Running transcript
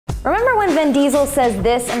Remember when Vin Diesel says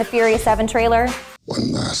this in the Furious 7 trailer?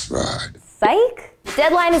 One last ride. Psych?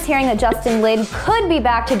 Deadline is hearing that Justin Lin could be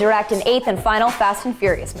back to direct an 8th and final Fast and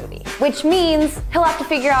Furious movie, which means he'll have to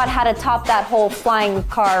figure out how to top that whole flying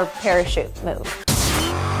car parachute move.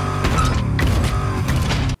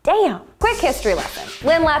 Damn. Quick history lesson.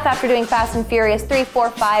 Lin left after doing Fast and Furious 3,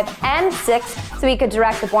 4, 5, and 6 so he could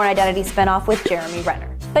direct the Bourne Identity spinoff with Jeremy Renner.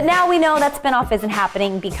 But now we know that spinoff isn't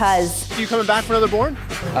happening because... You coming back for another Bourne?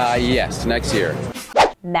 Yes, next year.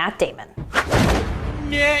 Matt Damon.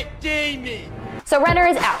 Matt Damon! So Renner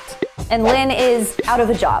is out, and Lin is out of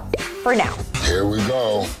a job, for now. Here we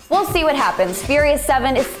go. We'll see what happens. Furious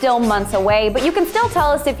 7 is still months away, but you can still tell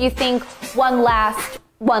us if you think one last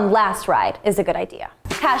ride is a good idea.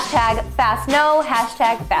 Hashtag fast no,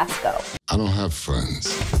 hashtag fast go. I don't have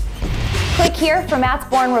friends. Click here for Matt's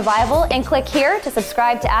Bourne Revival, and click here to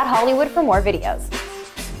subscribe to @Hollywood for more videos.